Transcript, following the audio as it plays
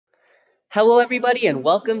Hello, everybody, and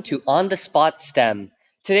welcome to On the Spot STEM.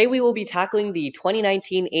 Today we will be tackling the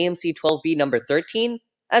 2019 AMC 12B number 13,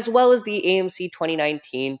 as well as the AMC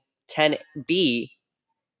 2019 10B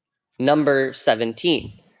number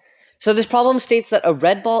 17. So this problem states that a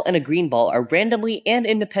red ball and a green ball are randomly and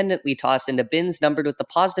independently tossed into bins numbered with the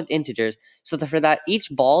positive integers, so that for that each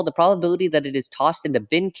ball, the probability that it is tossed into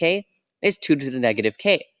bin K is 2 to the negative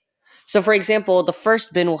K. So for example, the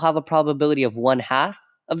first bin will have a probability of 1/2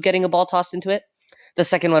 of getting a ball tossed into it. The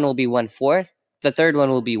second one will be 1/4. The third one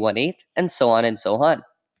will be 1/8, and so on and so on.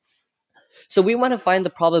 So we want to find the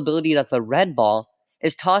probability that the red ball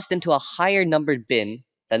is tossed into a higher numbered bin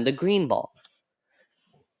than the green ball.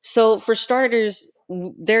 So for starters,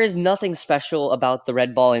 there is nothing special about the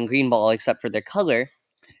red ball and green ball except for their color.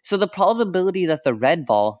 So the probability that the red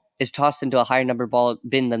ball is tossed into a higher number ball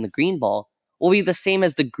bin than the green ball will be the same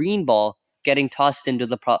as the green ball getting tossed into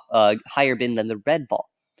the higher bin than the red ball.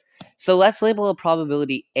 So let's label a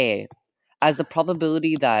probability A as the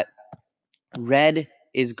probability that red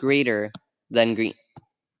is greater than green.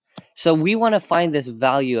 So we want to find this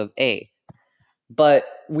value of A, but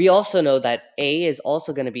we also know that A is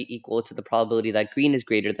also going to be equal to the probability that green is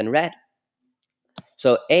greater than red.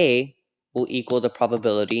 So A will equal the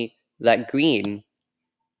probability that green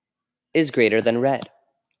is greater than red.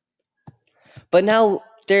 But now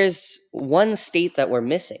there's one state that we're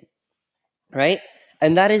missing, right?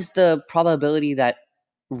 And that is the probability that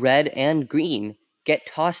red and green get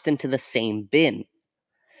tossed into the same bin.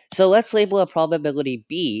 So let's label a probability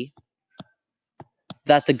B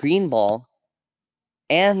that the green ball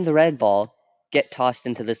and the red ball get tossed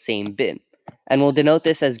into the same bin. And we'll denote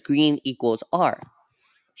this as green equals R.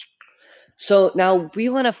 So now we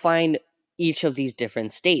want to find each of these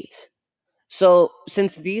different states. So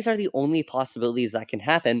since these are the only possibilities that can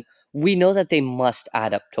happen, we know that they must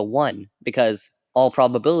add up to 1 because all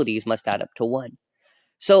probabilities must add up to 1.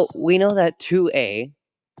 So we know that 2A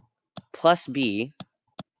plus B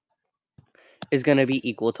is going to be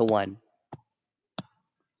equal to 1.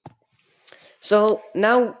 So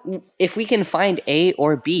now if we can find A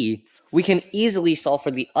or B, we can easily solve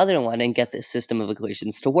for the other one and get this system of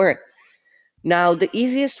equations to work. Now the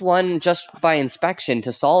easiest one just by inspection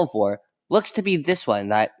to solve for looks to be this one,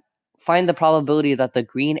 that find the probability that the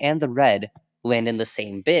green and the red land in the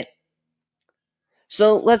same bin.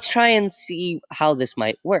 So let's try and see how this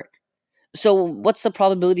might work. So what's the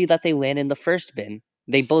probability that they land in the first bin?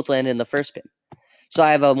 They both land in the first bin. So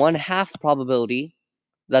I have a 1/2 probability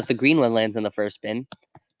that the green one lands in the first bin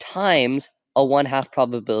times a 1/2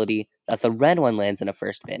 probability that the red one lands in a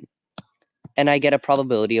first bin. And I get a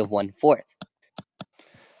probability of 1/4.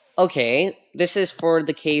 Okay, this is for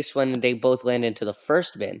the case when they both land into the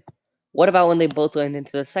first bin. What about when they both land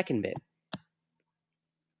into the second bin?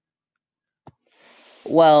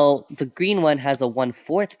 Well, the green one has a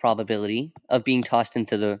 1/4 probability of being tossed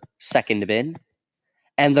into the second bin,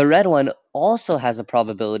 and the red one also has a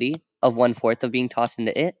probability of 1/4 of being tossed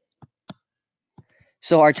into it.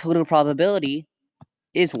 So our total probability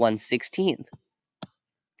is 1/16.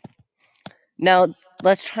 Now,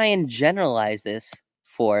 let's try and generalize this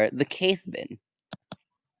for the kth bin.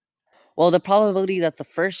 Well, the probability that the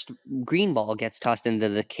first green ball gets tossed into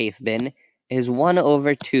the kth bin is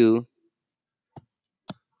 1/2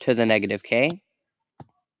 to the negative k.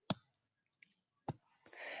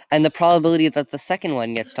 And the probability that the second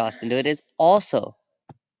one gets tossed into it is also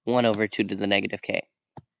 1/2 to the negative k.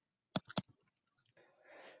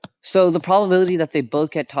 So the probability that they both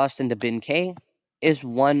get tossed into bin k is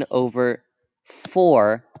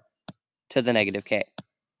 1/4 to the negative k.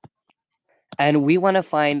 And we want to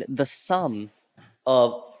find the sum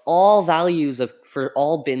of all values for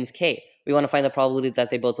all bins k. We want to find the probability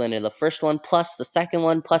that they both land in the first one, plus the second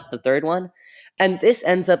one, plus the third one. And this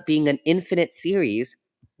ends up being an infinite series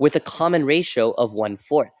with a common ratio of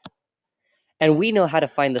 1/4. And we know how to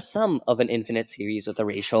find the sum of an infinite series with a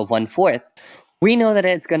ratio of 1/4. We know that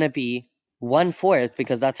it's going to be 1/4,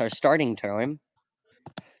 because that's our starting term,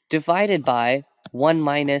 divided by 1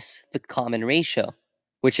 minus the common ratio,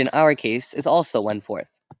 which in our case is also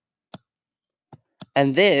 1/4.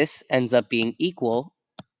 And this ends up being equal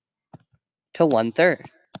to 1/3.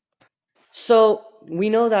 So we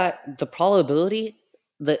know that the probability,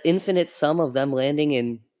 the infinite sum of them landing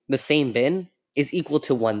in the same bin, is equal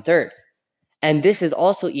to 1/3. And this is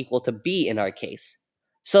also equal to B in our case.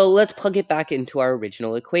 So let's plug it back into our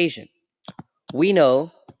original equation. We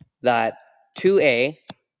know that 2A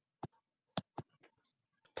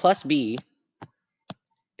plus B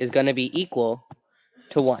is going to be equal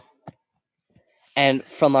to 1. And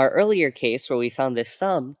from our earlier case where we found this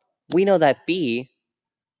sum, we know that B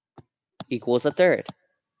equals 1/3.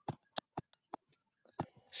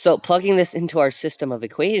 So plugging this into our system of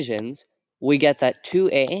equations, we get that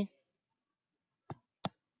 2a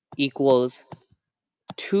equals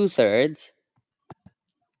 2/3.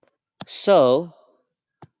 So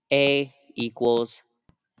a equals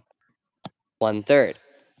 1/3.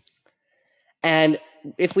 And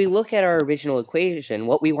if we look at our original equation,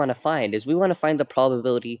 what we want to find is we want to find the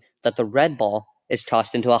probability that the red ball is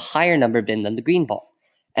tossed into a higher number bin than the green ball.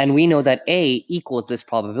 And we know that A equals this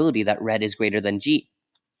probability that red is greater than G.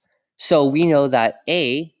 So we know that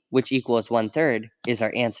A, which equals 1/3, is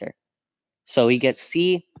our answer. So we get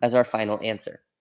C as our final answer.